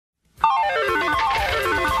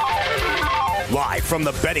Live from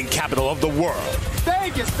the betting capital of the world.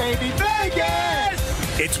 Vegas, baby,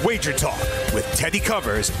 Vegas! It's Wager Talk with Teddy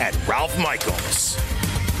Covers and Ralph Michaels.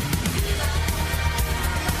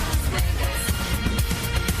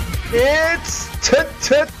 It's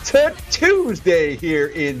Tuesday here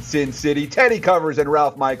in Sin City. Teddy Covers and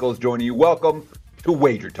Ralph Michaels joining you. Welcome to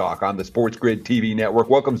Wager Talk on the Sports Grid TV network.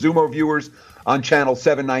 Welcome Zumo viewers on channel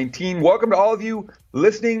 719. Welcome to all of you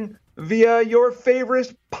listening via your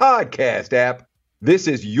favorite podcast app. This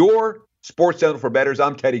is your Sports Channel for Bettors.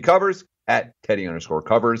 I'm Teddy Covers at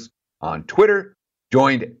Teddy_Covers on Twitter.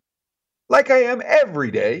 Joined like I am every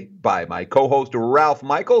day by my co-host Ralph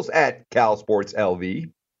Michaels at CalSportsLV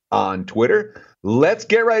on Twitter. Let's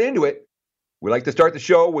get right into it. We like to start the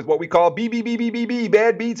show with what we call BBBBBB,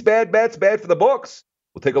 bad beats, bad bets, bad for the books.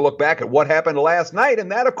 We'll take a look back at what happened last night,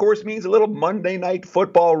 and that, of course, means a little Monday Night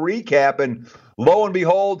Football recap. And lo and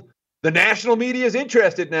behold, the national media is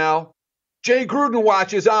interested now. Jay Gruden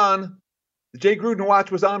watch is on. The Jay Gruden watch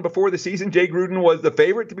was on before the season. Jay Gruden was the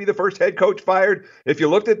favorite to be the first head coach fired. If you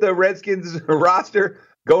looked at the Redskins roster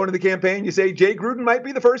going to the campaign, you say Jay Gruden might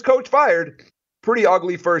be the first coach fired. Pretty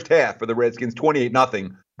ugly first half for the Redskins,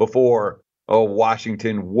 28-0 before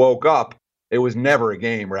Washington woke up. It was never a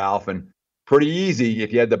game, Ralph, and pretty easy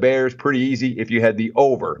if you had the Bears, pretty easy if you had the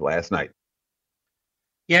over last night.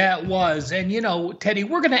 Yeah, it was. And, Teddy,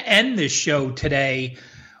 we're going to end this show today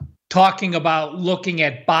talking about looking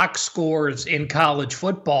at box scores in college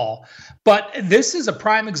football. But this is a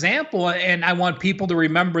prime example, and I want people to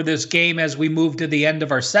remember this game as we move to the end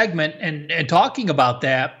of our segment and talking about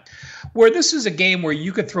that, where this is a game where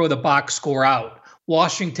you could throw the box score out.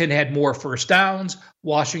 Washington had more first downs.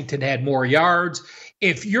 Washington had more yards.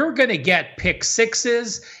 If you're going to get pick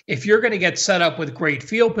sixes, if you're going to get set up with great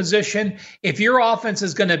field position, if your offense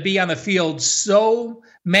is going to be on the field so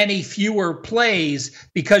many fewer plays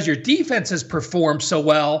because your defense has performed so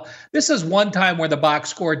well, this is one time where the box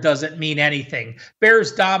score doesn't mean anything.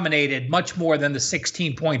 Bears dominated much more than the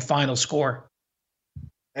 16-point final score.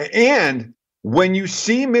 And when you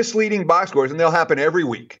see misleading box scores, and they'll happen every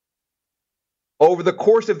week, over the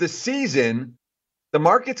course of the season, the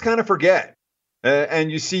markets kind of forget.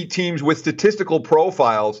 And you see teams with statistical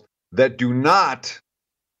profiles that do not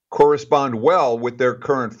correspond well with their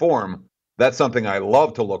current form. That's something I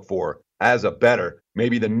love to look for as a bettor.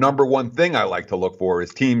 Maybe the number one thing I like to look for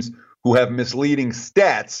is teams who have misleading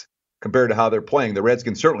stats compared to how they're playing. The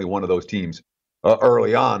Redskins certainly one of those teams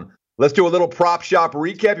early on. Let's do a little prop shop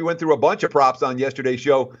recap. You went through a bunch of props on yesterday's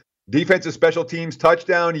show. Defensive special teams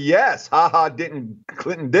touchdown, yes.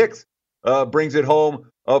 Clinton Dix brings it home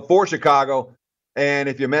for Chicago. And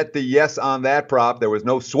if you met the yes on that prop, there was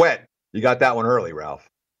no sweat. You got that one early, Ralph.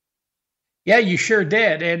 Yeah, you sure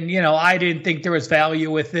did. And, I didn't think there was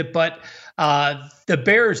value with it, but the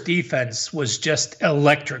Bears defense was just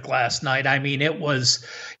electric last night. I mean, it was,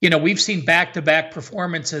 we've seen back-to-back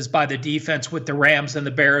performances by the defense with the Rams and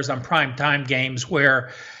the Bears on primetime games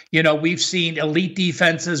where, we've seen elite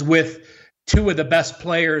defenses with two of the best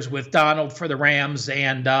players with Donald for the Rams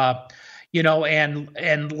and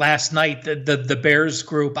last night, the Bears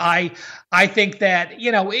group, I think that,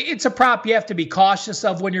 it's a prop you have to be cautious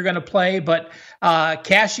of when you're going to play, but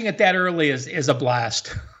cashing it that early is a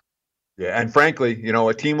blast. Yeah, and frankly,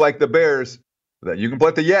 a team like the Bears, that you can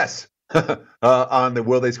put the yes on the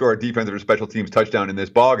will they score a defensive or special teams touchdown in this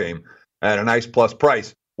ballgame at a nice plus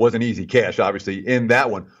price. Wasn't easy cash, obviously, in that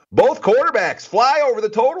one. Both quarterbacks fly over the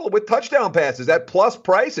total with touchdown passes at plus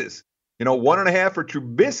prices. 1.5 for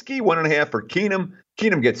Trubisky, 1.5 for Keenum.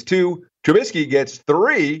 Keenum gets 2. Trubisky gets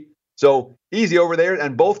 3. So easy over there.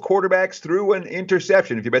 And both quarterbacks threw an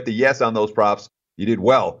interception. If you bet the yes on those props, you did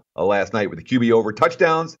well last night with the QB over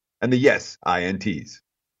touchdowns and the yes INTs.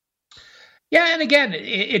 Yeah, and again,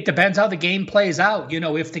 it depends how the game plays out.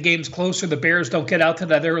 If the game's closer, the Bears don't get out to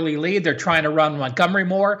that early lead. They're trying to run Montgomery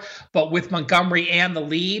more. But with Montgomery and the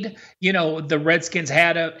lead, the Redskins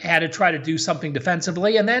had to try to do something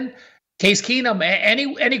defensively. And then Case Keenum,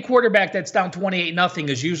 any quarterback that's down 28-0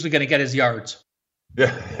 is usually going to get his yards.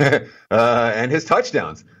 Yeah, and his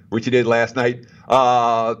touchdowns, which he did last night.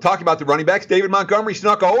 Talking about the running backs, David Montgomery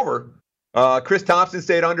snuck over. Chris Thompson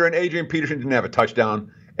stayed under, and Adrian Peterson didn't have a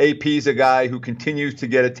touchdown. AP's a guy who continues to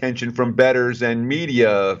get attention from bettors and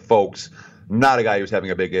media folks. Not a guy who's having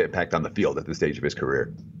a big impact on the field at this stage of his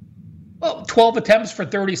career. Well, 12 attempts for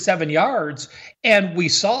 37 yards. And we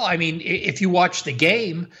saw, if you watch the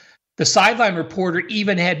game, the sideline reporter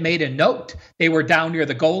even had made a note. They were down near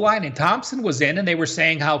the goal line and Thompson was in, and they were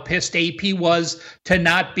saying how pissed AP was to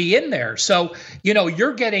not be in there. So,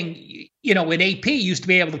 you're getting in AP used to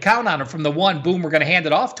be able to count on him from the one, boom, we're going to hand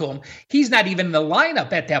it off to him. He's not even in the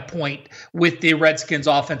lineup at that point with the Redskins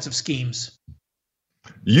offensive schemes.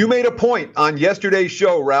 You made a point on yesterday's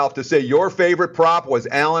show, Ralph, to say your favorite prop was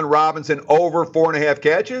Allen Robinson over 4.5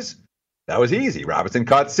 catches. That was easy. Robinson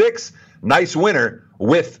caught 6. Nice winner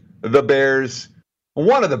with the Bears,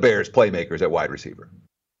 one of the Bears playmakers at wide receiver.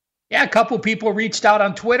 Yeah, a couple people reached out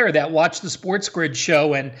on Twitter that watched the Sports Grid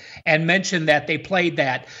show and mentioned that they played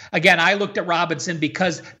that. Again, I looked at Robinson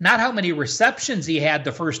because not how many receptions he had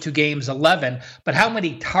the first 2 games, 11, but how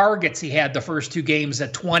many targets he had the first 2 games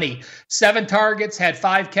at 20. 7 targets, had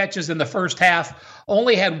 5 catches in the first half,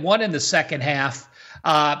 only had 1 in the second half.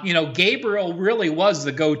 Gabriel really was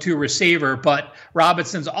the go-to receiver, but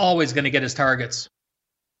Robinson's always going to get his targets.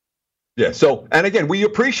 Yeah, and again, we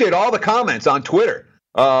appreciate all the comments on Twitter.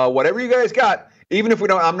 Whatever you guys got, even if we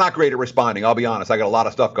don't, I'm not great at responding. I'll be honest. I got a lot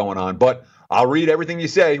of stuff going on, but I'll read everything you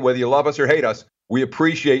say, whether you love us or hate us. We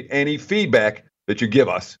appreciate any feedback that you give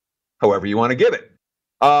us, however you want to give it.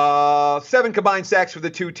 7 combined sacks for the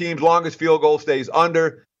 2 teams. Longest field goal stays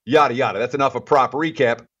under, yada, yada. That's enough of prop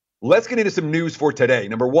recap. Let's get into some news for today.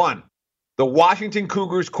 Number 1, the Washington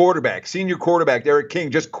Cougars quarterback, senior quarterback Eric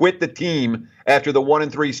King, just quit the team after the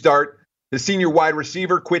 1-3 start. The senior wide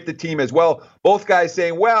receiver quit the team as well. Both guys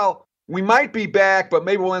saying, well, we might be back, but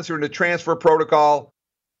maybe we'll enter into transfer protocol.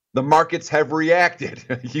 The markets have reacted.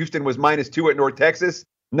 Houston was -2 at North Texas.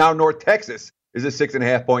 Now North Texas is a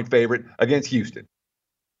 6.5-point favorite against Houston.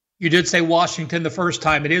 You did say Washington the first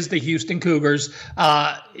time. It is the Houston Cougars,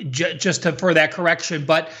 for that correction.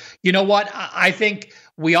 But you know what? I think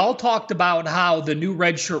we all talked about how the new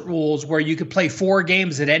redshirt rules, where you could play 4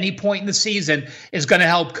 games at any point in the season, is going to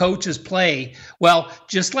help coaches play. Well,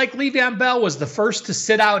 just like Le'Veon Bell was the first to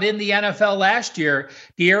sit out in the NFL last year,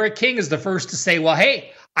 D'Eriq King is the first to say, well,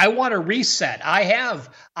 hey, I want to reset. I have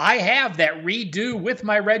that redo with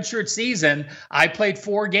my redshirt season. I played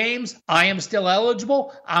 4 games. I am still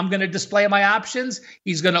eligible. I'm going to display my options.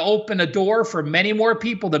 He's going to open a door for many more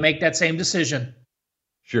people to make that same decision.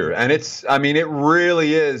 Sure. And it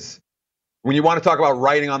really is, when you want to talk about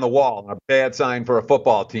writing on the wall, a bad sign for a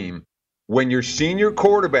football team, when your senior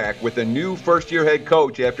quarterback with a new first-year head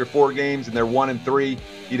coach after 4 games and they're 1-3,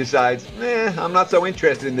 he decides, I'm not so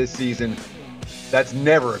interested in this season. That's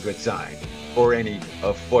never a good sign for any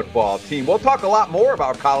football team. We'll talk a lot more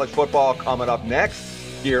about college football coming up next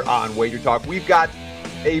here on Wager Talk. We've got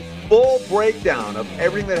a full breakdown of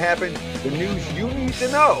everything that happened, the news you need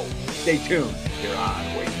to know. Stay tuned here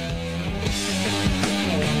on Wager.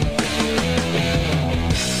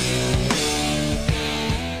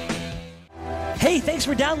 Hey, thanks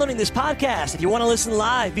for downloading this podcast. If you want to listen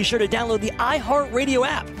live, be sure to download the iHeartRadio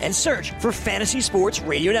app and search for Fantasy Sports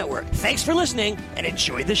Radio Network. Thanks for listening and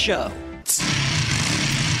enjoy the show.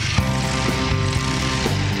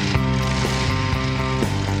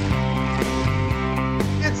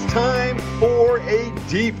 It's time for a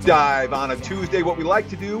deep dive on a Tuesday. What we like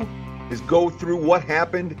to do is go through what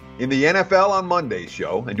happened in the NFL on Monday's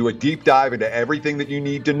show and do a deep dive into everything that you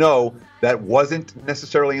need to know that wasn't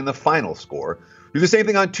necessarily in the final score. Do the same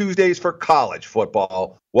thing on Tuesdays for college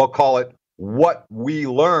football. We'll call it What We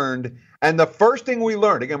Learned. And the first thing we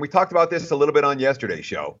learned, again, we talked about this a little bit on yesterday's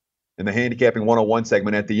show in the Handicapping 101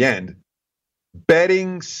 segment at the end.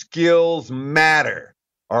 Betting skills matter.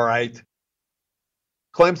 All right.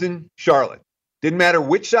 Clemson, Charlotte. Didn't matter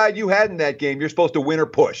which side you had in that game, you're supposed to win or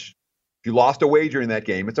push. If you lost a wager in that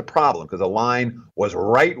game, it's a problem because the line was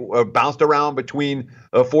bounced around between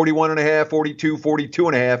 41.5, 42,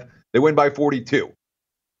 42.5. They win by 42.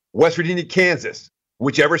 West Virginia, Kansas.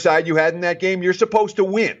 Whichever side you had in that game, you're supposed to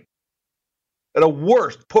win. At a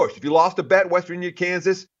worst, push. If you lost a bet, West Virginia,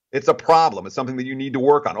 Kansas, it's a problem. It's something that you need to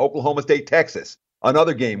work on. Oklahoma State, Texas.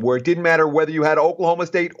 Another game where it didn't matter whether you had Oklahoma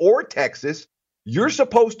State or Texas. You're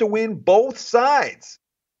supposed to win both sides.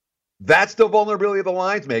 That's the vulnerability of the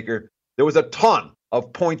lines maker. There was a ton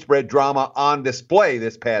of point spread drama on display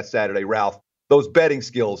this past Saturday, Ralph. Those betting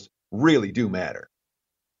skills really do matter.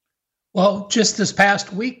 Well, just this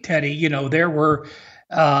past week, Teddy, there were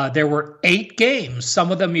 8 games.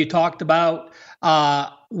 Some of them you talked about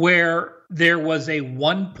where there was a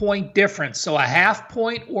 1-point difference. So a half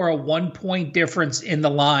point or a 1-point difference in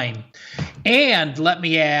the line. And let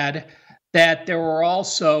me add that there were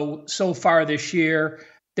also, so far this year,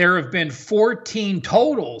 there have been 14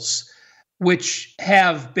 totals which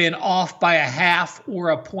have been off by a half or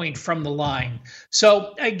a point from the line.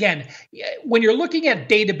 So again, when you're looking at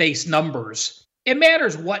database numbers, it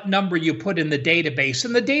matters what number you put in the database.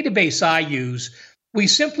 And the database I use We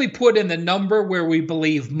simply put in the number where we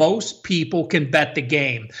believe most people can bet the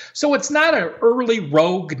game. So it's not an early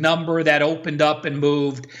rogue number that opened up and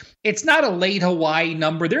moved. It's not a late Hawaii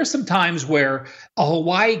number. There's some times where a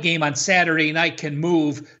Hawaii game on Saturday night can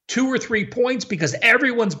move 2 or 3 points because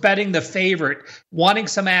everyone's betting the favorite, wanting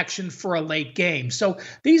some action for a late game. So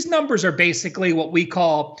these numbers are basically what we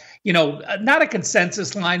call, not a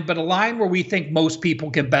consensus line, but a line where we think most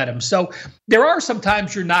people can bet them. So there are some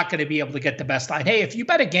times you're not going to be able to get the best line. Hey, if you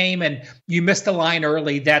bet a game and you missed the line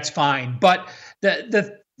early, that's fine. But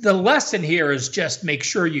the lesson here is just make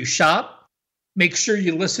sure you shop. Make sure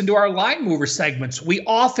you listen to our line mover segments. We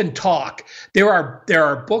often talk. There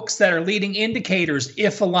are books that are leading indicators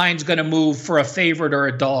if a line's going to move for a favorite or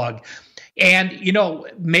a dog. And,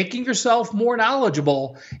 making yourself more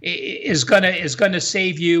knowledgeable is going to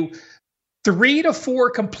save you 3 to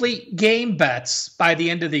 4 complete game bets by the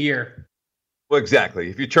end of the year. Well, exactly.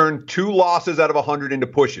 If you turn 2 losses out of 100 into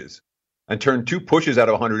pushes and turn 2 pushes out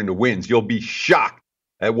of 100 into wins, you'll be shocked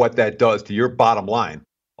at what that does to your bottom line.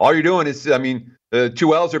 All you're doing is,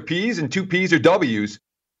 2 L's are P's and 2 P's are W's,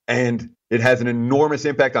 and it has an enormous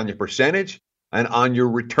impact on your percentage and on your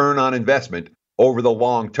return on investment over the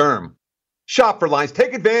long term. Shop for lines.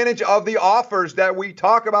 Take advantage of the offers that we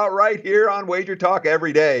talk about right here on Wager Talk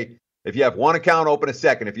every day. If you have 1 account, open a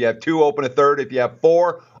second. If you have 2, open a third. If you have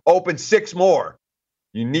 4, open 6 more.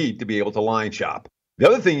 You need to be able to line shop. The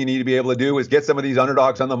other thing you need to be able to do is get some of these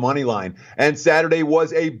underdogs on the money line. And Saturday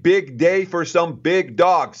was a big day for some big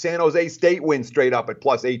dogs. San Jose State wins straight up at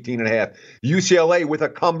plus 18.5. UCLA with a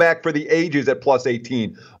comeback for the ages at plus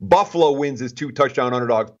 18. Buffalo wins as 2 touchdown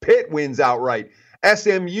underdogs. Pitt wins outright.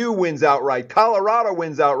 SMU wins outright. Colorado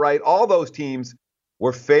wins outright. All those teams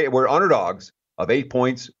were underdogs of 8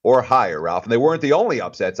 points or higher, Ralph. And they weren't the only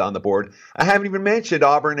upsets on the board. I haven't even mentioned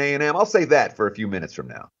Auburn A&M. I'll save that for a few minutes from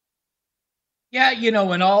now. Yeah,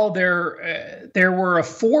 in all there were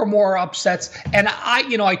 4 more upsets, and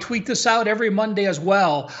I tweet this out every Monday as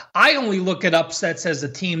well. I only look at upsets as a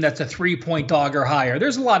team that's a 3-point dog or higher.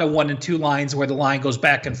 There's a lot of 1 and 2 lines where the line goes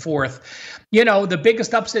back and forth. The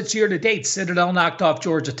biggest upsets year to date: Citadel knocked off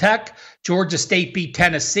Georgia Tech, Georgia State beat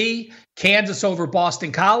Tennessee, Kansas over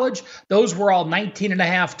Boston College. Those were all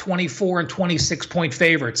 19.5, 24, and 26-point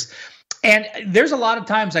favorites. And there's a lot of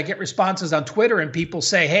times I get responses on Twitter and people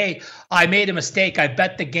say, hey, I made a mistake. I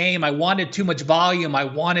bet the game. I wanted too much volume. I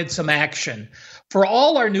wanted some action. For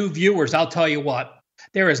all our new viewers, I'll tell you what,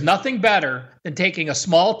 there is nothing better than taking a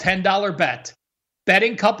small $10 bet,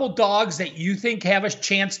 betting couple dogs that you think have a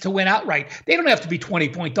chance to win outright. They don't have to be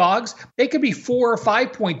 20-point dogs. They could be 4 or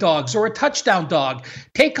 5-point dogs or a touchdown dog.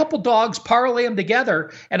 Take a couple dogs, parlay them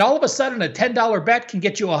together, and all of a sudden a $10 bet can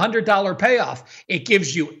get you a $100 payoff. It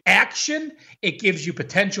gives you action. It gives you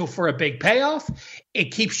potential for a big payoff.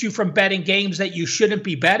 It keeps you from betting games that you shouldn't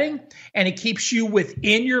be betting, and it keeps you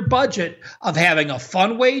within your budget of having a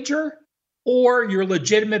fun wager or your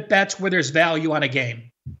legitimate bets where there's value on a game.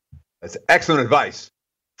 That's excellent advice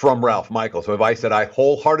from Ralph Michaels, advice that I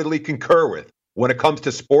wholeheartedly concur with. When it comes to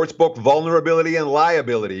sportsbook vulnerability and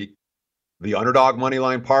liability, the underdog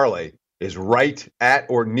moneyline parlay is right at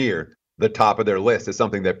or near the top of their list. It's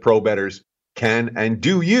something that pro bettors can and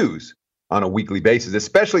do use on a weekly basis,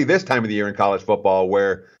 especially this time of the year in college football,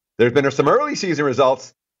 where there's been some early season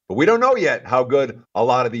results, but we don't know yet how good a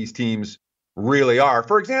lot of these teams really are.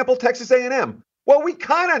 For example, Texas A&M. Well, we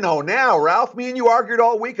kind of know now, Ralph. Me and you argued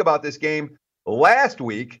all week about this game last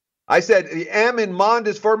week. I said the M in Mond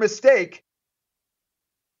is for mistake.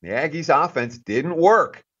 The Aggies offense didn't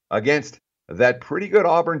work against that pretty good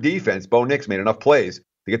Auburn defense. Bo Nix made enough plays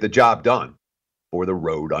to get the job done for the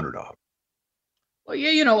road underdog. Well,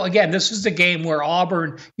 yeah, again, this is a game where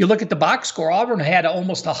Auburn, you look at the box score, Auburn had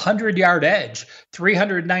almost a 100-yard edge,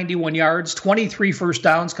 391 yards, 23 first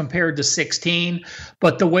downs compared to 16.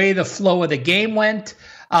 But the way the flow of the game went,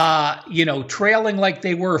 trailing like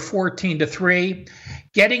they were 14-3,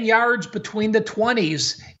 getting yards between the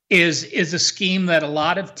 20s is a scheme that a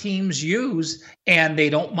lot of teams use, and they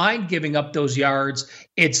don't mind giving up those yards.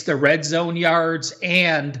 It's the red zone yards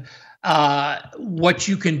and what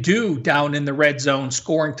you can do down in the red zone,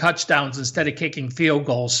 scoring touchdowns instead of kicking field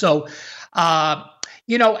goals. So,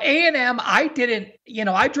 A&M,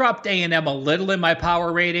 I dropped A&M a little in my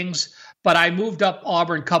power ratings, but I moved up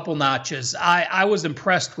Auburn a couple notches. I was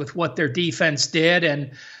impressed with what their defense did. And,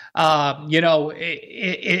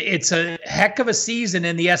 it's a heck of a season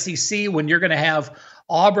in the SEC when you're going to have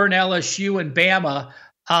Auburn, LSU, and Bama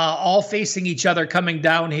all facing each other coming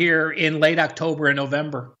down here in late October and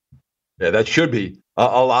November. Yeah, that should be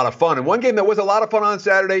a lot of fun. And one game that was a lot of fun on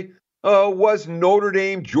Saturday was Notre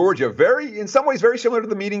Dame, Georgia. In some ways, very similar to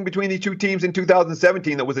the meeting between these two teams in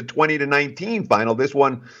 2017. That was a 20-19 final. This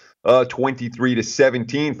one,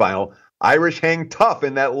 23-17 final. Irish hang tough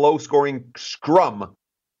in that low-scoring scrum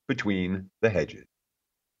between the hedges.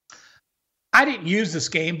 I didn't use this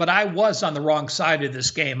game, but I was on the wrong side of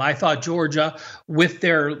this game. I thought Georgia, with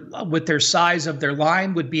their size of their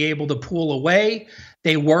line, would be able to pull away.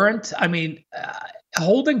 They weren't. I mean,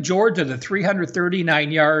 holding Georgia to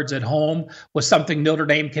 339 yards at home was something Notre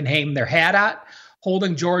Dame can hang their hat at.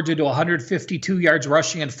 Holding Georgia to 152 yards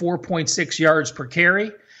rushing and 4.6 yards per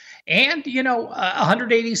carry, and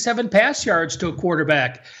 187 pass yards to a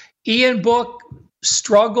quarterback. Ian Book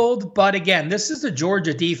struggled, but again, this is a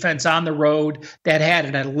Georgia defense on the road that had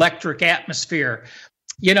an electric atmosphere.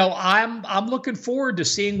 I'm looking forward to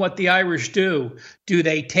seeing what the Irish do. Do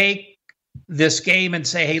they take this game and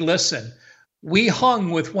say, hey, listen, we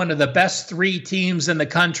hung with one of the best three teams in the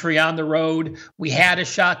country on the road. We had a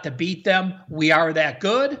shot to beat them. We are that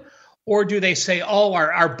good. Or do they say, oh,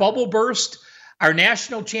 our bubble burst, our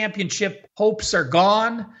national championship hopes are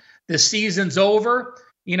gone. The season's over.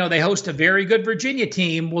 They host a very good Virginia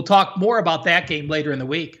team. We'll talk more about that game later in the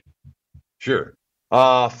week. Sure.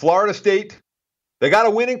 Florida State, they got a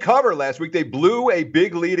win and cover last week. They blew a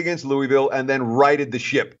big lead against Louisville and then righted the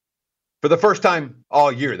ship. For the first time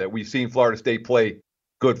all year that we've seen Florida State play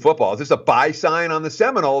good football. Is this a buy sign on the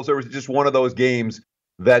Seminoles, or was it just one of those games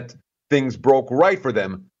that things broke right for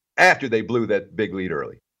them after they blew that big lead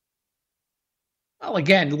early? Well,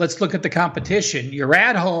 again, let's look at the competition. You're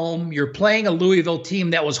at home. You're playing a Louisville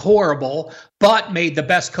team that was horrible, but made the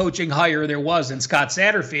best coaching hire there was in Scott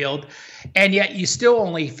Satterfield, and yet you still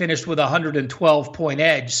only finished with a 112-point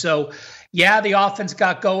edge. So, yeah, the offense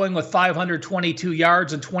got going with 522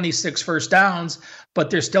 yards and 26 first downs,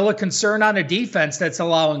 but there's still a concern on a defense that's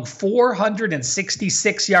allowing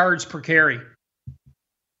 466 yards per carry.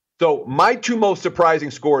 So my two most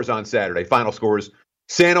surprising scores on Saturday, final scores,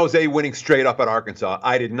 San Jose winning straight up at Arkansas.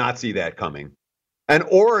 I did not see that coming. And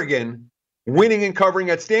Oregon winning and covering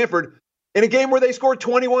at Stanford in a game where they scored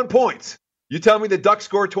 21 points. You tell me the Ducks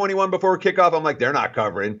scored 21 before kickoff, I'm like, they're not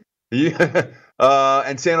covering.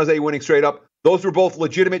 And San Jose winning straight up. Those were both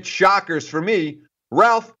legitimate shockers for me.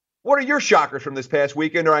 Ralph, what are your shockers from this past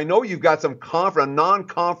weekend? Or I know you've got some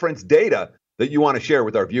non-conference data that you want to share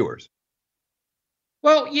with our viewers.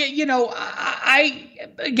 Well,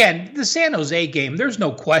 again, the San Jose game, there's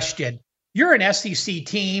no question. You're an SEC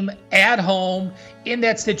team at home in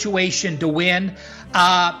that situation to win.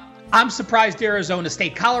 I'm surprised Arizona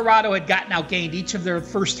State. Colorado had gotten outgained each of their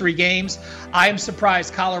first three games. I am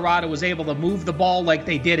surprised Colorado was able to move the ball like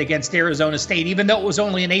they did against Arizona State, even though it was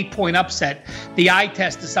only an 8-point upset. The eye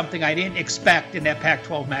test is something I didn't expect in that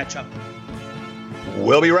Pac-12 matchup.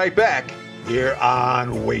 We'll be right back here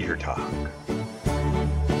on Wager Talk.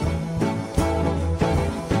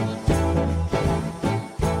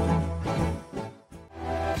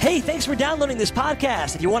 Hey, thanks for downloading this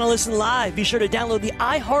podcast. If you want to listen live, be sure to download the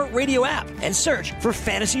iHeartRadio app and search for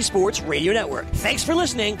Fantasy Sports Radio Network. Thanks for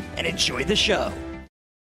listening and enjoy the show.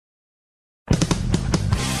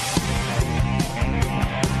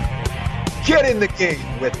 Get in the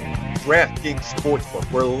game with DraftKings Sportsbook,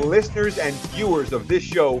 where listeners and viewers of this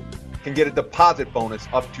show can get a deposit bonus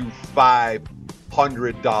up to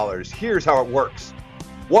 $500. Here's how it works.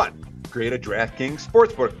 1, create a DraftKings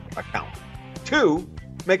Sportsbook account. 2,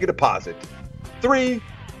 make a deposit. 3,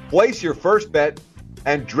 place your first bet,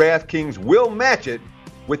 and DraftKings will match it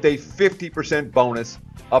with a 50% bonus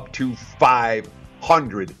up to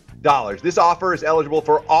 $500. This offer is eligible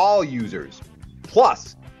for all users.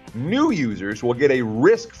 Plus, new users will get a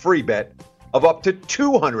risk-free bet of up to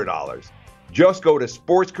 $200. Just go to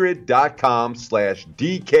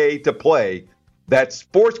sportsgrid.com/DK to play. That's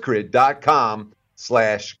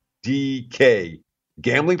sportsgrid.com/DK.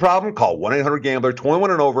 Gambling problem? Call 1-800-GAMBLER,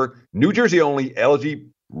 21 and over, New Jersey only,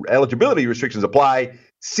 eligibility restrictions apply.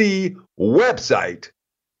 See website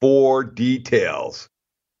for details.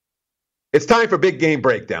 It's time for Big Game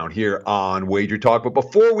Breakdown here on Wager Talk, but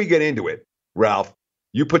before we get into it, Ralph,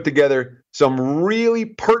 you put together some really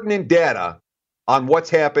pertinent data on what's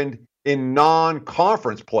happened in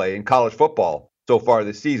non-conference play in college football so far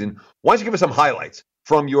this season. Why don't you give us some highlights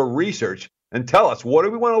from your research and tell us what do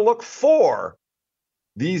we want to look for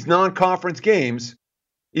these non-conference games,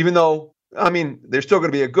 even though, there's still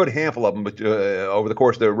going to be a good handful of them over the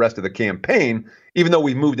course of the rest of the campaign, even though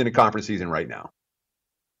we've moved into conference season right now.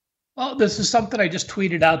 Well, this is something I just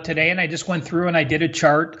tweeted out today, and I just went through and I did a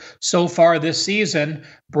chart so far this season,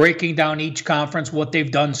 breaking down each conference, what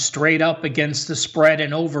they've done straight up against the spread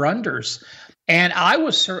and over-unders. And I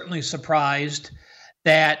was certainly surprised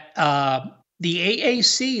that the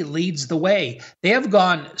AAC leads the way. They have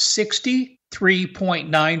gone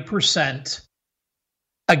 63.9%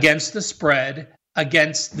 against the spread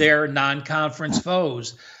against their non-conference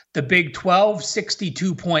foes. The Big 12,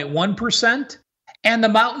 62.1%. And the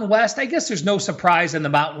Mountain West, I guess there's no surprise in the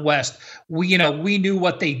Mountain West. We knew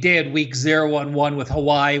what they did week 0-1 with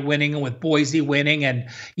Hawaii winning and with Boise winning and,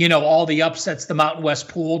 all the upsets the Mountain West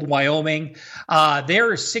pulled, Wyoming.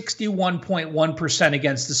 They're 61.1%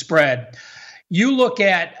 against the spread. You look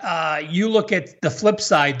at the flip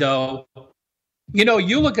side, though.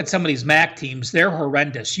 You look at some of these MAC teams, they're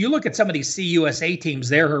horrendous. You look at some of these CUSA teams,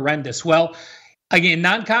 they're horrendous. Well, again,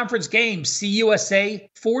 non-conference games, CUSA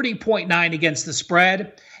 40.9 against the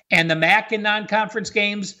spread, and the MAC in non-conference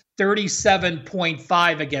games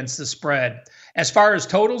 37.5 against the spread. As far as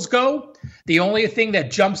totals go, the only thing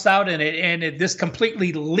that jumps out this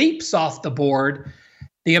completely leaps off the board,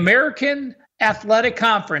 the American Athletic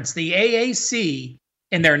Conference, the AAC,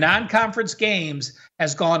 in their non-conference games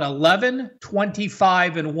has gone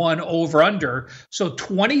 11-25-1 over-under. So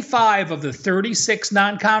 25 of the 36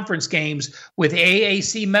 non-conference games with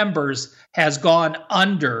AAC members has gone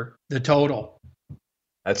under the total.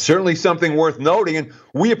 That's certainly something worth noting, and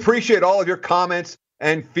we appreciate all of your comments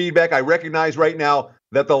and feedback. I recognize right now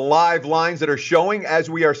that the live lines that are showing as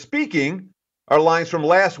we are speaking are lines from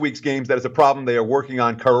last week's games. That is a problem they are working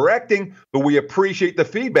on correcting, but we appreciate the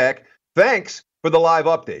feedback. Thanks for the live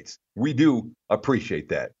updates. We do appreciate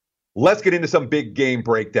that. Let's get into some big game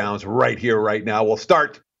breakdowns right here, right now. We'll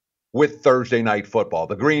start with Thursday night football.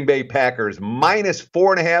 The Green Bay Packers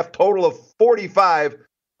 -4.5, total of 45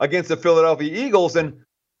 against the Philadelphia Eagles. And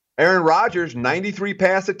Aaron Rodgers, 93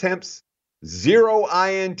 pass attempts, 0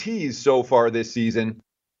 INTs so far this season.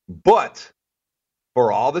 But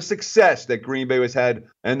for all the success that Green Bay has had,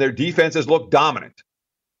 and their defense has looked dominant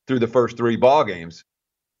through the first 3 ball games,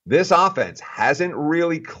 this offense hasn't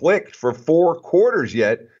really clicked for 4 quarters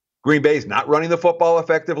yet. Green Bay's not running the football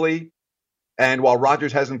effectively. And while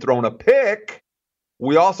Rodgers hasn't thrown a pick,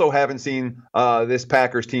 we also haven't seen this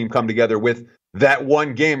Packers team come together with that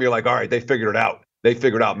one game. You're like, all right, they figured it out. They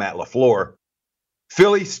figured out Matt LaFleur.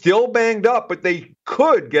 Philly still banged up, but they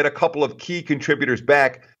could get a couple of key contributors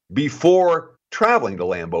back before traveling to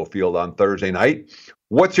Lambeau Field on Thursday night.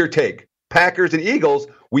 What's your take? Packers and Eagles,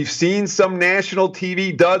 we've seen some national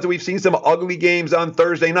TV duds. We've seen some ugly games on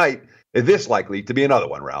Thursday night. Is this likely to be another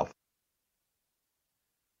one, Ralph?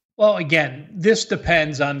 Well, again, this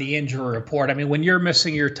depends on the injury report. I mean, when you're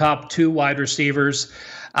missing your top 2 wide receivers,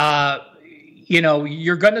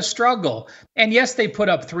 you're going to struggle. And yes, they put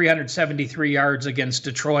up 373 yards against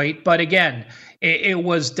Detroit. But again, it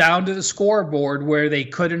was down to the scoreboard where they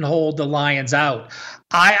couldn't hold the Lions out.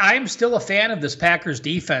 I'm still a fan of this Packers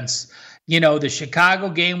defense. The Chicago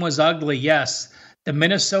game was ugly, yes. The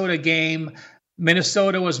Minnesota game,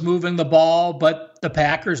 Minnesota was moving the ball, but the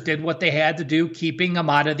Packers did what they had to do, keeping them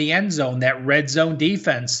out of the end zone, that red zone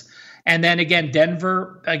defense. And then again,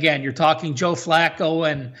 Denver, you're talking Joe Flacco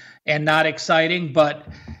and not exciting, but,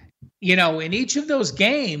 in each of those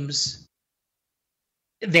games,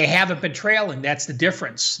 they haven't been trailing. That's the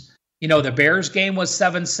difference. The Bears game was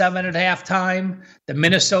 7-7 at halftime. The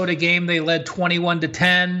Minnesota game, they led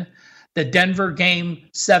 21-10. The Denver game,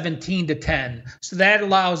 17-10. So that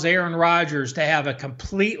allows Aaron Rodgers to have a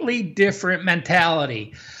completely different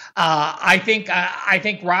mentality. I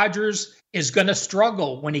think Rodgers is going to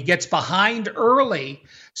struggle when he gets behind early.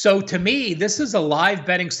 So to me, this is a live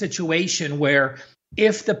betting situation where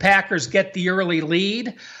if the Packers get the early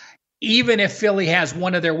lead, even if Philly has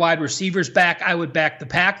one of their wide receivers back, I would back the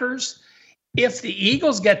Packers. If the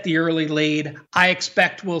Eagles get the early lead, I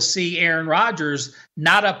expect we'll see Aaron Rodgers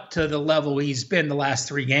not up to the level he's been the last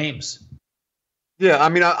 3 games. Yeah, I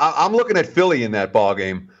mean, I'm looking at Philly in that ball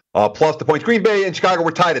game, plus the points. Green Bay and Chicago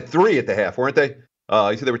were tied at 3 at the half, weren't they?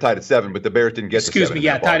 You said they were tied at 7, but the Bears didn't get to 7. Excuse me,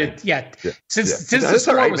 tied at, Since the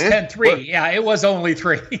score was 10-3, it was only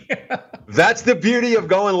 3. That's the beauty of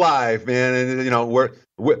going live, man. And,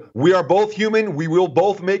 we are both human. We will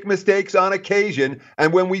both make mistakes on occasion.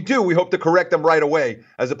 And when we do, we hope to correct them right away,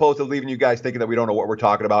 as opposed to leaving you guys thinking that we don't know what we're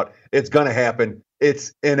talking about. It's going to happen.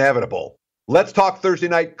 It's inevitable. Let's talk Thursday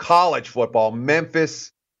night college football,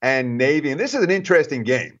 Memphis and Navy. And this is an interesting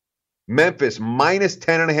game. Memphis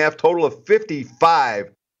 -10.5, total of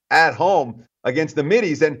 55 at home against the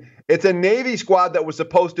Middies. And it's a Navy squad that was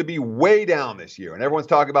supposed to be way down this year. And everyone's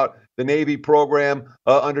talking about the Navy program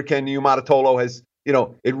under Ken Niumatalolo has,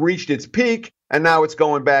 it reached its peak, and now it's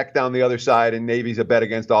going back down the other side, and Navy's a bet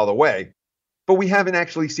against all the way. But we haven't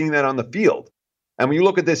actually seen that on the field. And when you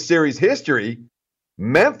look at this series history,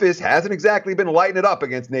 Memphis hasn't exactly been lighting it up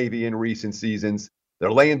against Navy in recent seasons.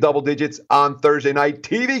 They're laying double digits on Thursday night.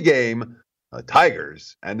 TV game,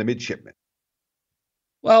 Tigers and the Midshipmen.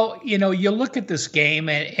 Well, you look at this game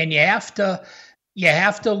and you have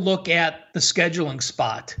to look at the scheduling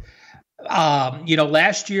spot.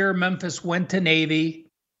 Last year Memphis went to Navy.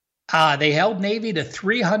 They held Navy to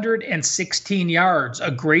 316 yards,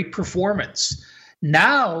 a great performance.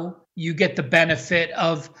 Now you get the benefit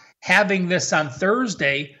of having this on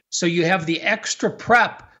Thursday, so you have the extra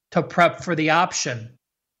prep to prep for the option.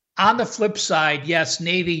 On the flip side, yes,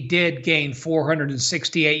 Navy did gain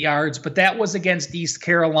 468 yards, but that was against East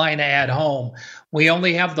Carolina at home. We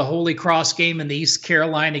only have the Holy Cross game and the East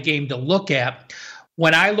Carolina game to look at.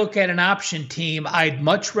 When I look at an option team, I'd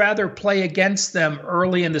much rather play against them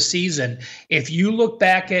early in the season. If you look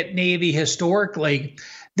back at Navy historically,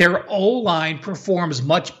 their O-line performs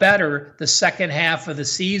much better the second half of the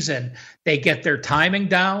season. They get their timing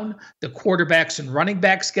down. The quarterbacks and running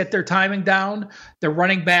backs get their timing down. The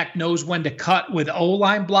running back knows when to cut with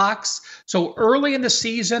O-line blocks. So early in the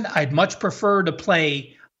season, I'd much prefer to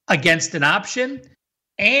play against an option.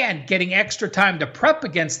 And getting extra time to prep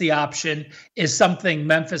against the option is something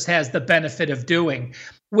Memphis has the benefit of doing.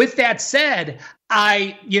 With that said,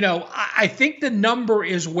 I think the number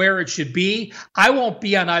is where it should be. I won't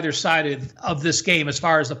be on either side of this game as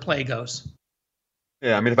far as the play goes.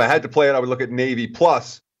 Yeah, I mean, if I had to play it, I would look at Navy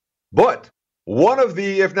plus. But one of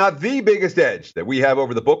the, if not the biggest edge that we have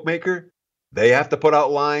over the bookmaker, they have to put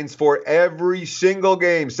out lines for every single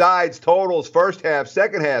game, sides, totals, first half,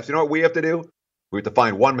 second half. So you know what we have to do? We have to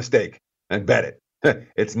find one mistake and bet it.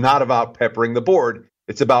 It's not about peppering the board.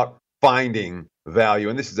 It's about finding value.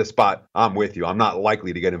 And this is a spot I'm with you. I'm not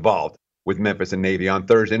likely to get involved with Memphis and Navy on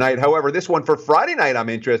Thursday night. However, this one for Friday night I'm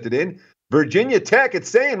interested in. Virginia Tech, it's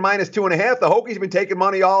saying -2.5. The Hokies have been taking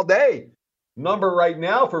money all day. Number right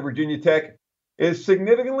now for Virginia Tech is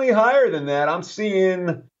significantly higher than that. I'm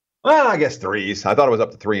seeing, I guess threes. I thought it was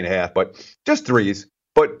up to 3.5, but just threes.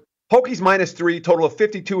 But Hokies -3, total of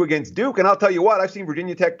 52 against Duke. And I'll tell you what, I've seen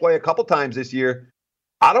Virginia Tech play a couple times this year.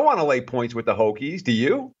 I don't want to lay points with the Hokies. Do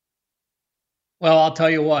you? Well, I'll tell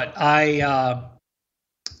you what. I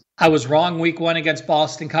was wrong week 1 against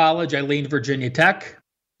Boston College. I leaned Virginia Tech.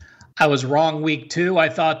 I was wrong week 2. I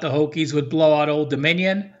thought the Hokies would blow out Old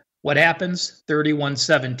Dominion. What happens?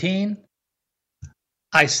 31-17.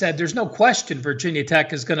 I said there's no question Virginia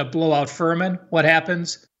Tech is going to blow out Furman. What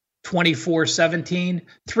happens? 24-17,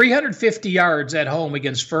 350 yards at home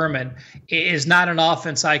against Furman is not an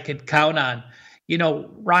offense I could count on.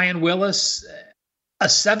 Ryan Willis, a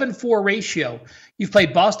 7-4 ratio. You've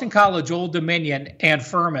played Boston College, Old Dominion, and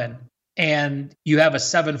Furman, and you have a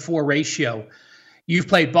 7-4 ratio. You've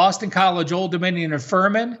played Boston College, Old Dominion, and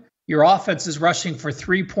Furman. Your offense is rushing for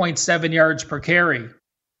 3.7 yards per carry.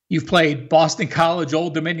 You've played Boston College,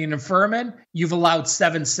 Old Dominion, and Furman. You've allowed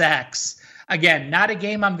 7 sacks. Again, not a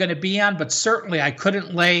game I'm going to be on, but certainly I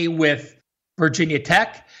couldn't lay with Virginia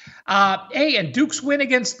Tech. And Duke's win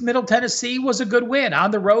against Middle Tennessee was a good win.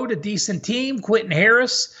 On the road, a decent team. Quentin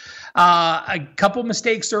Harris, a couple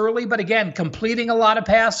mistakes early, but again, completing a lot of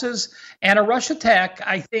passes and a rush attack.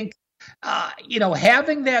 I think,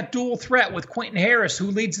 having that dual threat with Quentin Harris, who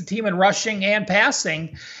leads the team in rushing and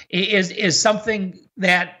passing, is something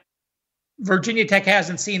that Virginia Tech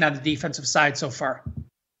hasn't seen on the defensive side so far.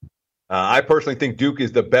 I personally think Duke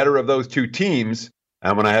is the better of those two teams.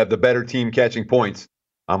 And when I have the better team catching points,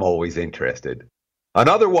 I'm always interested.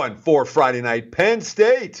 Another one for Friday night, Penn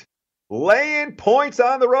State laying points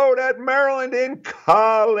on the road at Maryland in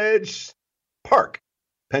College Park.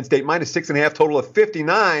 Penn State -6.5, total of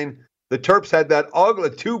 59. The Terps had that ugly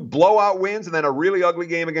 2 blowout wins and then a really ugly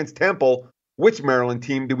game against Temple. Which Maryland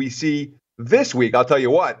team do we see this week? I'll tell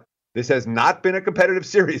you what. This has not been a competitive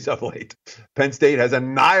series of late. Penn State has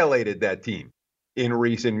annihilated that team in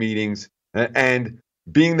recent meetings. And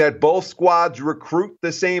being that both squads recruit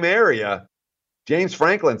the same area, James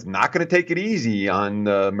Franklin's not going to take it easy on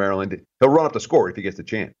Maryland. He'll run up the score if he gets the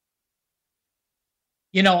chance.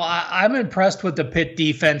 I'm impressed with the Pitt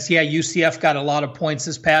defense. Yeah, UCF got a lot of points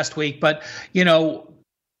this past week, but,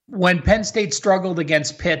 when Penn State struggled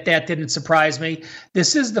against Pitt, that didn't surprise me.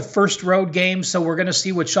 This is the first road game, so we're going to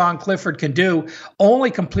see what Sean Clifford can do,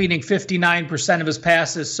 only completing 59% of his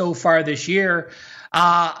passes so far this year.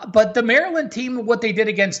 But the Maryland team, what they did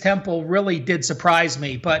against Temple really did surprise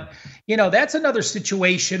me. But, that's another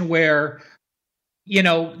situation where,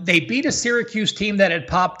 they beat a Syracuse team that had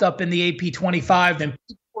popped up in the AP 25, then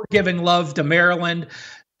people were giving love to Maryland.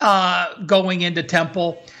 going into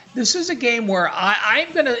Temple. This is a game where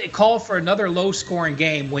I'm going to call for another low-scoring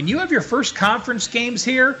game. When you have your first conference games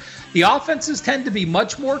here, the offenses tend to be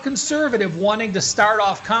much more conservative, wanting to start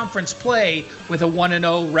off conference play with a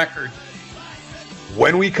 1-0 record.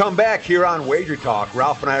 When we come back here on Wager Talk,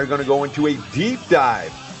 Ralph and I are going to go into a deep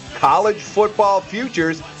dive. College football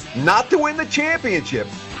futures, not to win the championship,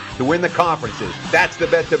 to win the conferences. That's the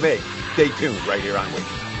bet to make. Stay tuned right here on Wager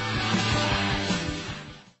Talk.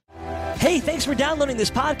 Hey, thanks for downloading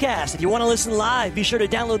this podcast. If you want to listen live, be sure to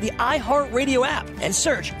download the iHeartRadio app and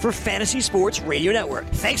search for Fantasy Sports Radio Network.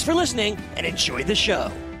 Thanks for listening and enjoy the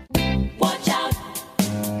show. Watch out.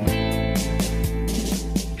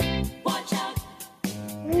 Watch out.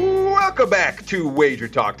 Welcome back to Wager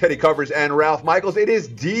Talk. Teddy Covers and Ralph Michaels. It is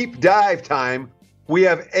deep dive time. We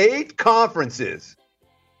have 8 conferences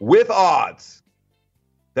with odds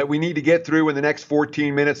that we need to get through in the next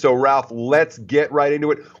 14 minutes. So, Ralph, let's get right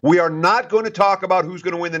into it. We are not going to talk about who's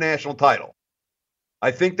going to win the national title.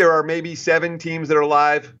 I think there are maybe 7 teams that are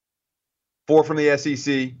live, 4 from the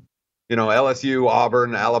SEC. You know, LSU,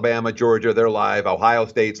 Auburn, Alabama, Georgia, they're live. Ohio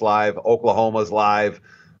State's live. Oklahoma's live.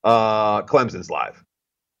 Clemson's live.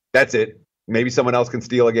 That's it. Maybe someone else can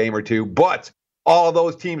steal a game or two. But all of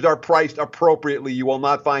those teams are priced appropriately. You will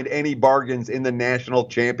not find any bargains in the national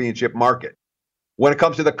championship market. When it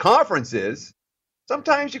comes to the conferences,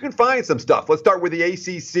 sometimes you can find some stuff. Let's start with the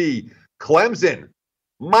ACC. Clemson,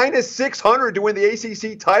 minus 600 to win the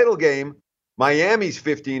ACC title game. Miami's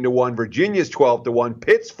 15-1. Virginia's 12-1.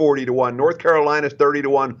 Pitt's 40-1. North Carolina's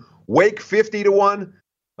 30-1. Wake 50-1.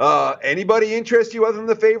 Anybody interest you other than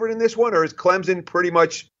the favorite in this one? Or is Clemson pretty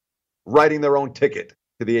much writing their own ticket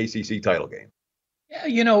to the ACC title game? Yeah,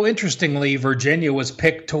 you know, interestingly, Virginia was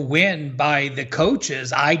picked to win by the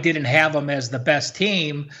coaches. I didn't have them as the best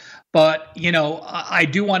team, but, you know, I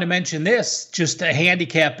do want to mention this, just a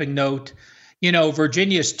handicapping note. You know,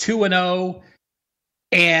 Virginia's 2-0,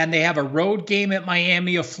 and they have a road game at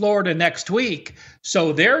Miami of Florida next week.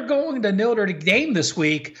 So they're going to Notre Dame this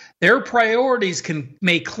week. Their priorities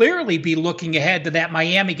may clearly be looking ahead to that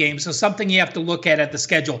Miami game. So something you have to look at the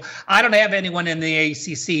schedule. I don't have anyone in the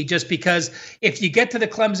ACC just because if you get to the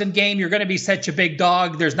Clemson game, you're going to be such a big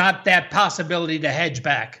dog. There's not that possibility to hedge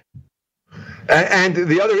back. And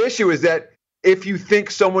the other issue is that if you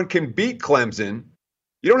think someone can beat Clemson,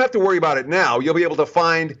 you don't have to worry about it now. You'll be able to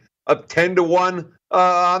find a 10-1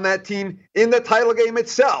 on that team in the title game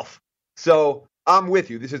itself. So I'm with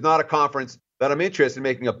you. This is not a conference that I'm interested in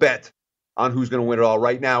making a bet on who's going to win it all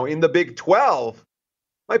right now. In the Big 12,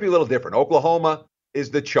 might be a little different. Oklahoma is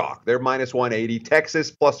the chalk. They're minus 180.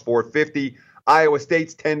 Texas plus 450. Iowa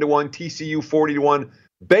State's 10-1. TCU 40-1.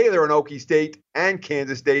 Baylor and Okie State and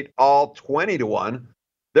Kansas State all 20-1.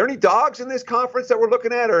 There any dogs in this conference that we're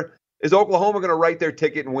looking at, or is Oklahoma going to write their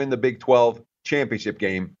ticket and win the Big 12 championship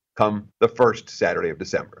game come the first Saturday of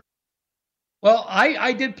December? Well,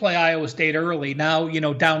 I did play Iowa State early. Now, you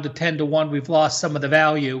know, down to 10-1, we've lost some of the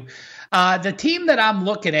value. The team that I'm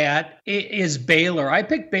looking at is Baylor. I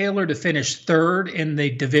picked Baylor to finish 3rd in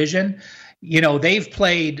the division. You know, they've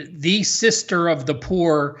played the sister of the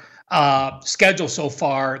poor schedule so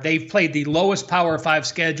far. They've played the lowest Power 5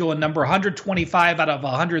 schedule, and number 125 out of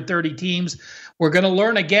 130 teams. We're going to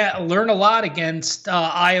learn a lot against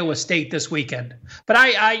Iowa State this weekend. But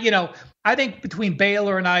I think between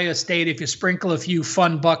Baylor and Iowa State, if you sprinkle a few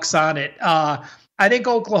fun bucks on it, I think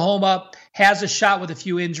Oklahoma has a shot with a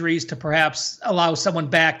few injuries to perhaps allow someone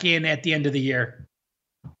back in at the end of the year.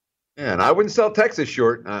 Yeah, and I wouldn't sell Texas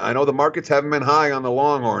short. I know the markets haven't been high on the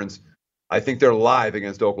Longhorns. I think they're live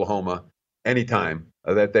against Oklahoma anytime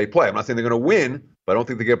that they play. I'm not saying they're going to win, but I don't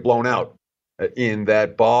think they get blown out in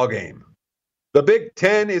that ball game. The Big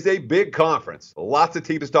Ten is a big conference. Lots of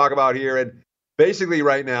teams to talk about here. And basically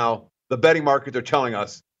right now, the betting markets are telling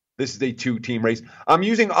us this is a 2-team race. I'm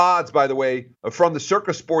using odds, by the way, from the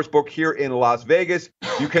Circa Sportsbook here in Las Vegas.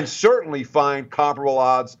 You can certainly find comparable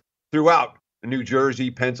odds throughout New Jersey,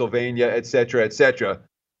 Pennsylvania, et cetera, et cetera.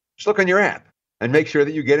 Just look on your app and make sure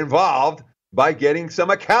that you get involved by getting some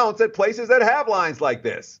accounts at places that have lines like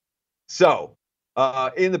this. So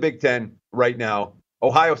in the Big Ten right now,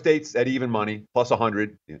 Ohio State's at even money, plus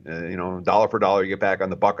 100, dollar for dollar you get back on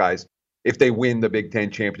the Buckeyes if they win the Big Ten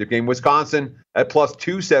championship game. Wisconsin at plus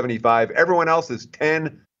 275. Everyone else is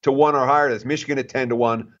 10-1 or higher. That's Michigan at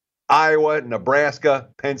 10-1. Iowa, Nebraska,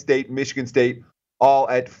 Penn State, Michigan State, all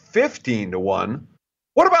at 15-1.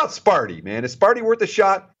 What about Sparty, man? Is Sparty worth a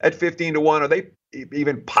shot at 15-1? Are they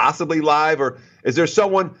even possibly live? Or is there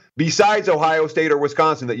someone besides Ohio State or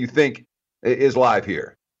Wisconsin that you think is live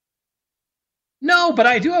here? No, but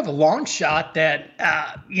I do have a long shot that,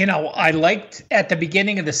 I liked at the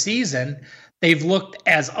beginning of the season. They've looked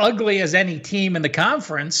as ugly as any team in the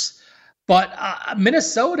conference, but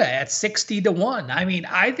Minnesota at 60-1. I mean,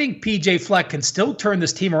 I think PJ Fleck can still turn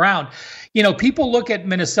this team around. People look at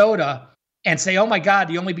Minnesota and say, oh my God,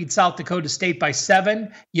 you only beat South Dakota State by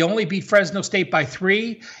 7. You only beat Fresno State by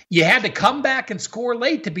 3. You had to come back and score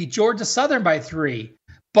late to beat Georgia Southern by 3.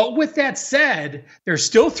 But with that said, they're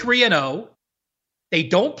still 3-0. They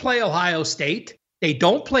don't play Ohio State. They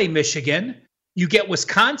don't play Michigan. You get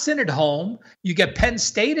Wisconsin at home. You get Penn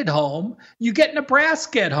State at home. You get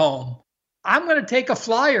Nebraska at home. I'm going to take a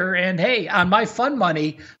flyer and, hey, on my fun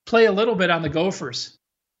money, play a little bit on the Gophers.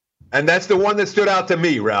 And that's the one that stood out to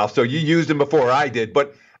me, Ralph. So you used him before I did.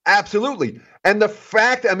 But absolutely. And the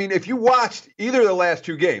fact, if you watched either of the last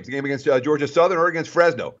two games, the game against Georgia Southern or against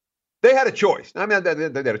Fresno, they had a choice. They had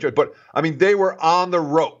a choice. But, they were on the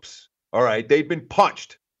ropes. All right, they've been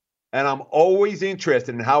punched, and I'm always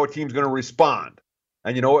interested in how a team's going to respond.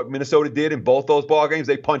 And you know what Minnesota did in both those ball games?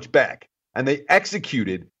 They punched back, and they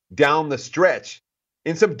executed down the stretch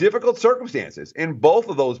in some difficult circumstances. In both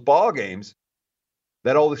of those ball games,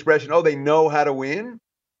 that old expression, they know how to win.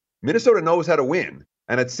 Minnesota knows how to win,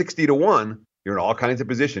 and at 60-1, you're in all kinds of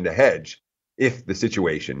position to hedge if the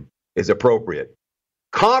situation is appropriate.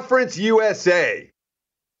 Conference USA,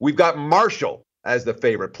 we've got Marshall as the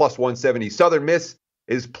favorite, plus 170. Southern Miss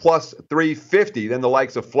is plus 350. Then the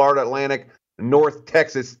likes of Florida Atlantic, North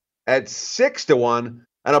Texas at 6-1,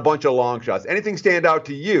 and a bunch of long shots. Anything stand out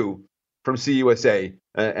to you from CUSA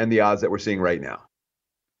and the odds that we're seeing right now?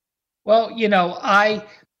 Well, I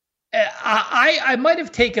might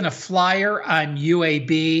have taken a flyer on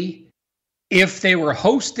UAB if they were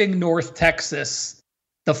hosting North Texas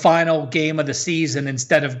the final game of the season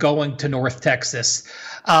instead of going to North Texas.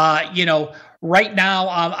 Right now,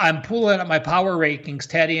 I'm pulling up my power rankings,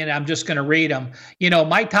 Teddy, and I'm just going to read them.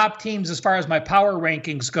 My top teams as far as my power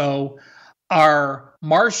rankings go are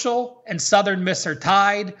Marshall and Southern Miss are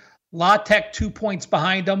tied. La Tech 2 points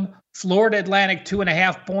behind them. Florida Atlantic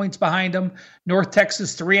 2.5 points behind them. North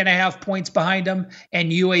Texas 3.5 points behind them.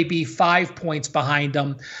 And UAB 5 points behind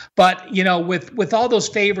them. But, with all those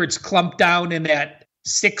favorites clumped down in that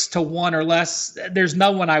 6-1 or less, there's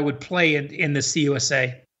no one I would play in the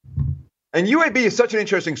CUSA. And UAB is such an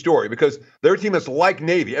interesting story because their team is like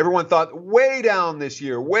Navy. Everyone thought way down this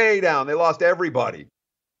year, way down. They lost everybody.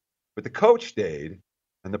 But the coach stayed,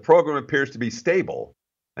 and the program appears to be stable.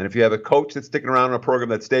 And if you have a coach that's sticking around in a program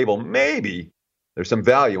that's stable, maybe there's some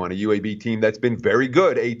value on a UAB team that's been very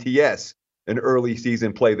good ATS in early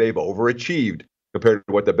season play. They've overachieved compared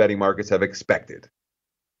to what the betting markets have expected.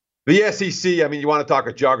 The SEC, you want to talk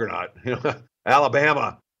a juggernaut.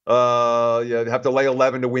 Alabama, you have to lay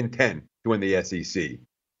 11 to win 10 to win the SEC.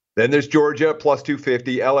 Then there's Georgia plus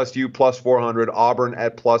 250, LSU plus 400, Auburn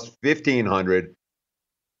at plus 1,500.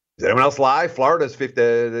 Is anyone else live? Florida's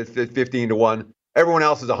 15-1. Everyone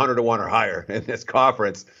else is 100-1 or higher in this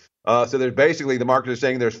conference. So there's basically, the markets are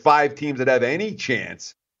saying there's 5 teams that have any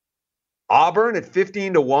chance. Auburn at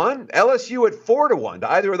 15-1, LSU at 4-1. Do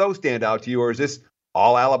either of those stand out to you, or is this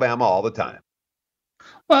all Alabama all the time?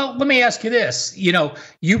 Well, let me ask you this.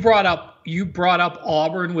 You brought up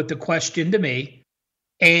Auburn with the question to me,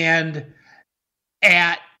 and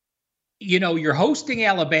you're hosting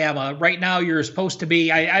Alabama right now. You're supposed to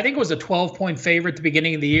be, I think it was a 12-point favorite at the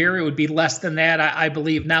beginning of the year. It would be less than that, I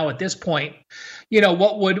believe, now at this point.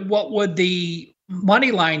 What would the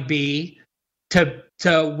money line be to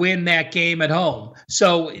win that game at home?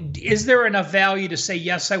 So is there enough value to say,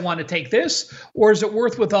 yes, I want to take this? Or is it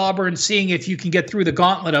worth with Auburn seeing if you can get through the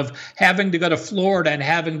gauntlet of having to go to Florida and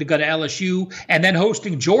having to go to LSU and then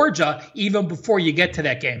hosting Georgia even before you get to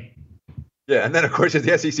that game? Yeah, and then, of course, it's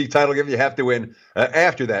the SEC title game you have to win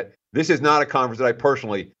after that. This is not a conference that I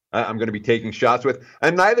personally I'm going to be taking shots with,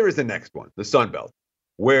 and neither is the next one, the Sun Belt,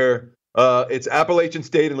 where it's Appalachian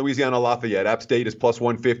State and Louisiana Lafayette. App State is plus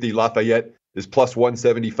 150. Lafayette is plus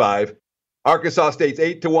 175. Arkansas State's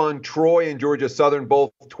 8-1. Troy and Georgia Southern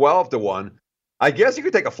both 12-1. I guess you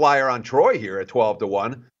could take a flyer on Troy here at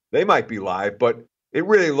 12-1. They might be live, but it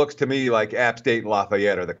really looks to me like App State and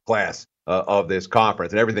Lafayette are the class of this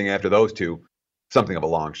conference, and everything after those two, something of a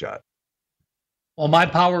long shot. Well, my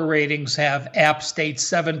power ratings have App State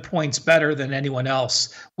 7 points better than anyone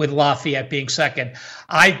else, with Lafayette being second.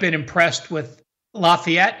 I've been impressed with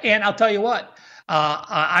Lafayette, and I'll tell you what,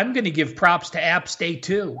 I'm going to give props to App State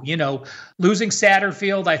too. Losing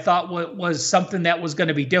Satterfield, I thought was something that was going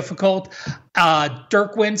to be difficult.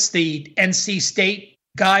 Dirkwins, the NC State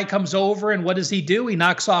guy, comes over, and what does he do? He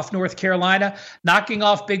knocks off North Carolina. Knocking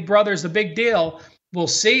off Big Brother is a big deal. we'll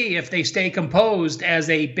see if they stay composed as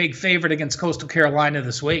a big favorite against Coastal Carolina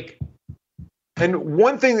this week. And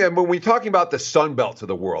one thing that when we're talking about the Sun Belts of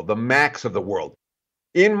the world, the MACs of the world,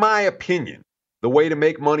 in my opinion, the way to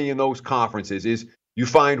make money in those conferences is you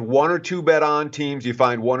find one or two bet on teams, you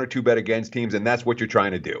find one or two bet against teams, and that's what you're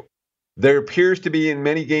trying to do. There appears to be in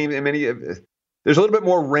many games, there's a little bit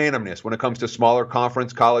more randomness when it comes to smaller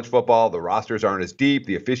conference college football. The rosters aren't as deep,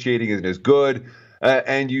 the officiating isn't as good,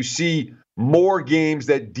 and you see more games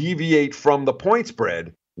that deviate from the point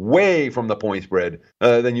spread, way from the point spread,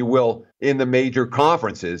 than you will in the major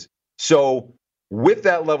conferences. So with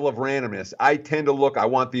that level of randomness, I tend to look, I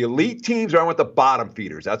want the elite teams or I want the bottom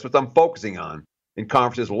feeders. That's what I'm focusing on in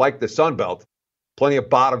conferences like the Sun Belt. Plenty of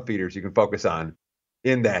bottom feeders you can focus on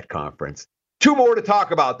in that conference. Two more to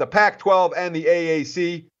talk about, the Pac-12 and the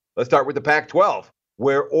AAC. Let's start with the Pac-12,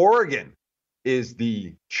 where Oregon is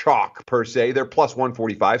the chalk per se. They're plus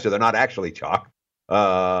 145, so they're not actually chalk.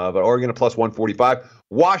 But Oregon at plus 145.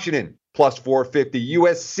 Washington plus 450.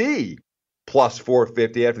 USC plus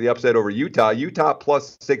 450 after the upset over Utah. Utah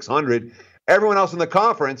plus 600. Everyone else in the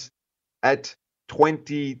conference at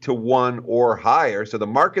 20-1 or higher. So the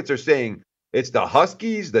markets are saying it's the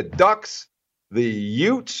Huskies, the Ducks, the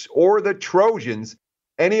Utes, or the Trojans.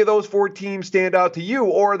 Any of those four teams stand out to you?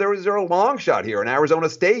 Or is there a long shot here? An Arizona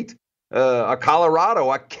State, a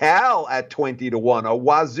Colorado, a Cal at 20-1, a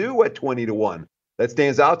Wazoo at 20-1 that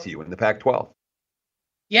stands out to you in the Pac-12?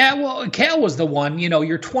 Yeah, well, Cal was the one.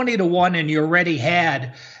 You're 20-1, and you already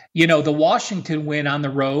had, the Washington win on the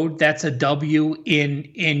road. That's a W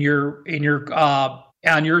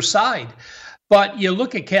on your side. But you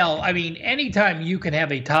look at Cal. I mean, anytime you can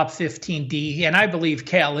have a top 15 D, and I believe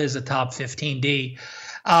Cal is a top 15 D.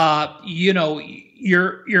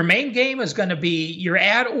 Your main game is going to be you're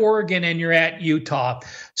at Oregon and you're at Utah.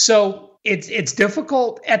 So it's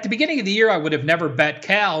difficult. At the beginning of the year, I would have never bet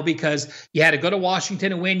Cal because you had to go to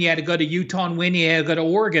Washington and win. You had to go to Utah and win. You had to go to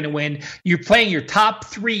Oregon and win. You're playing your top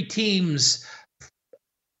three teams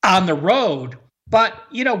on the road. But,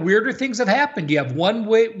 weirder things have happened. You have one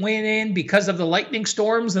win in because of the lightning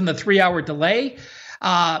storms and the 3-hour delay.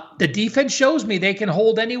 The defense shows me they can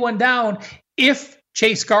hold anyone down if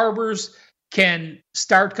Chase Garbers can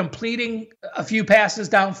start completing a few passes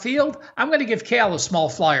downfield. I'm going to give Cal a small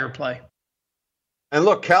flyer play. And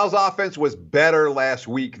look, Cal's offense was better last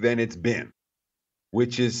week than it's been,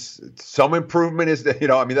 which is some improvement.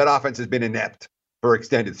 That offense has been inept for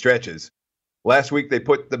extended stretches. Last week, they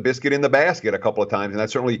put the biscuit in the basket a couple of times, and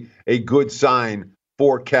that's certainly a good sign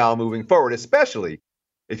for Cal moving forward, especially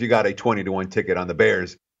if you got a 20-1 ticket on the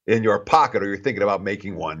Bears in your pocket or you're thinking about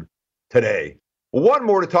making one today. One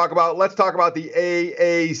more to talk about. Let's talk about the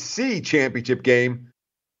AAC championship game.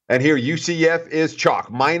 And here, UCF is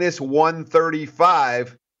chalk, minus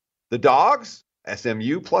 135. The Dogs,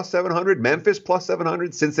 SMU plus 700, Memphis plus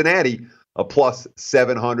 700, Cincinnati a plus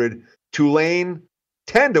 700, Tulane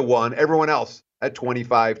 10-1, everyone else at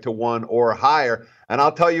 25-1 or higher. And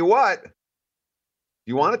I'll tell you what, if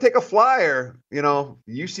you want to take a flyer,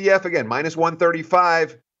 UCF again, minus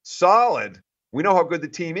 135, solid. We know how good the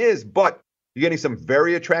team is, but you're getting some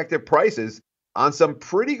very attractive prices on some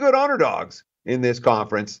pretty good underdogs in this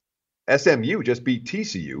conference. SMU just beat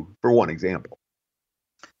TCU, for one example.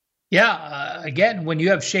 Yeah, again, when you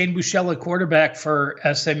have Shane Buechele at quarterback for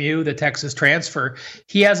SMU, the Texas transfer,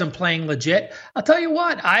 he has them playing legit. I'll tell you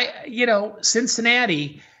what,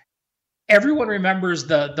 Cincinnati, everyone remembers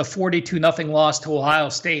the 42-0 loss to Ohio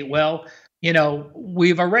State. Well,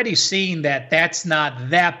 we've already seen that that's not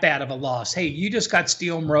that bad of a loss. Hey, you just got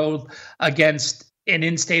steamrolled against an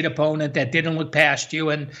in-state opponent that didn't look past you,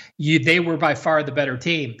 and they were by far the better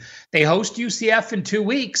team. They host UCF in 2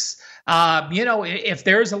 weeks. If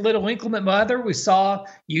there's a little inclement weather, we saw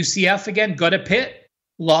UCF again go to Pitt,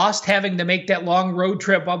 lost having to make that long road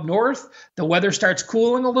trip up north. The weather starts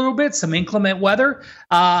cooling a little bit, some inclement weather.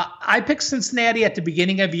 I picked Cincinnati at the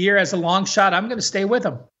beginning of the year as a long shot. I'm going to stay with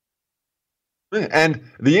them. And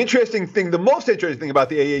the most interesting thing about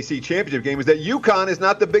the AAC championship game is that UConn is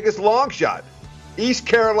not the biggest long shot. East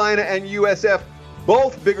Carolina and USF,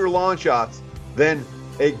 both bigger long shots than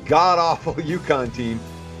a god-awful UConn team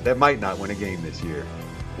that might not win a game this year.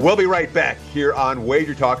 We'll be right back here on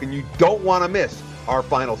Wager Talk, and you don't want to miss our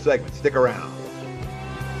final segment. Stick around.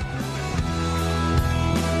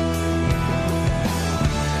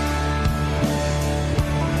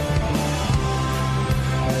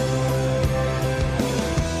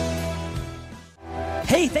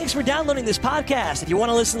 Hey, thanks for downloading this podcast. If you want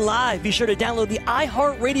to listen live, be sure to download the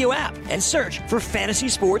iHeartRadio app and search for Fantasy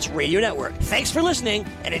Sports Radio Network. Thanks for listening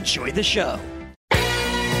and enjoy the show.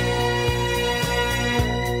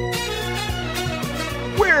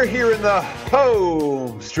 We're here in the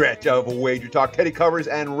home stretch of Wager Talk. Teddy Covers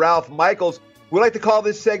and Ralph Michaels. We like to call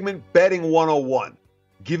this segment Betting 101,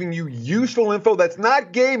 giving you useful info that's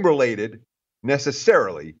not game related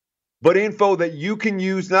necessarily, but info that you can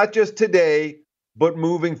use not just today, but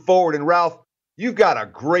moving forward. And Ralph, you've got a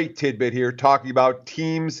great tidbit here talking about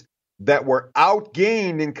teams that were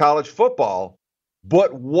outgained in college football,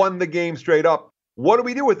 but won the game straight up. What do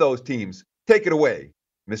we do with those teams? Take it away,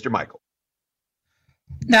 Mr. Michael.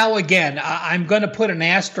 Now, again, I'm going to put an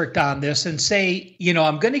asterisk on this and say,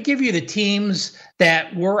 I'm going to give you the teams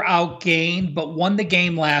that were outgained but won the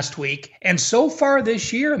game last week. And so far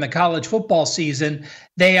this year in the college football season,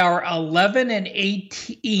 they are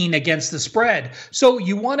 11-18 against the spread. So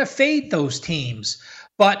you want to fade those teams.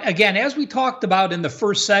 But again, as we talked about in the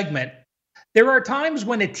first segment, there are times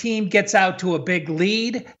when a team gets out to a big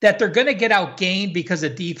lead that they're going to get outgained because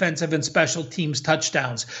of defensive and special teams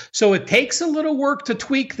touchdowns. So it takes a little work to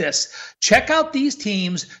tweak this. Check out these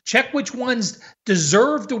teams, check which ones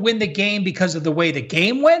deserve to win the game because of the way the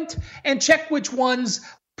game went, and check which ones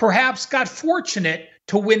perhaps got fortunate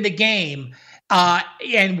to win the game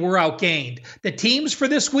and were outgained. The teams for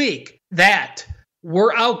this week that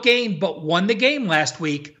were outgained but won the game last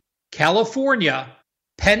week: California,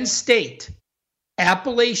 Penn State,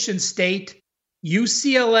 Appalachian State,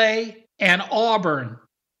 UCLA, and Auburn.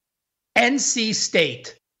 NC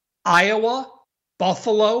State, Iowa,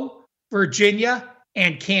 Buffalo, Virginia,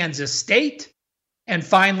 and Kansas State. And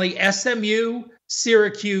finally, SMU,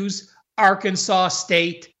 Syracuse, Arkansas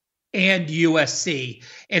State, and USC.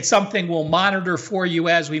 It's something we'll monitor for you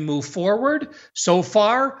as we move forward. So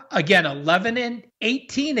far, again,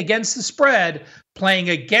 11-18 against the spread,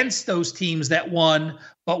 playing against those teams that won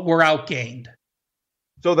but were outgained.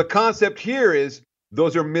 So the concept here is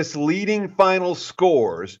those are misleading final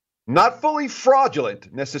scores, not fully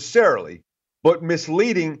fraudulent necessarily, but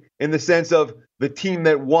misleading in the sense of the team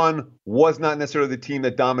that won was not necessarily the team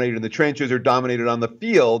that dominated in the trenches or dominated on the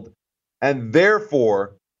field, and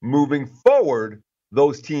therefore, moving forward,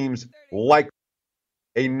 those teams like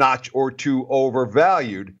a notch or two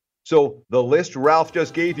overvalued. So the list Ralph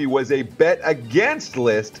just gave you was a bet against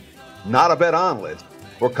list, not a bet on list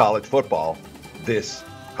for college football this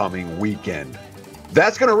coming weekend.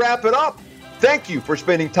 That's going to wrap it up. Thank you for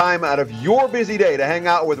spending time out of your busy day to hang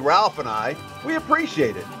out with Ralph and I. We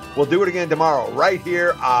appreciate it. We'll do it again tomorrow right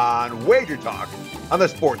here on Wager Talk on the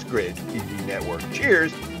Sports Grid TV network.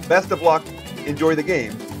 Cheers. Best of luck. Enjoy the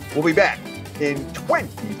game. We'll be back in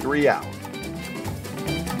 23 hours.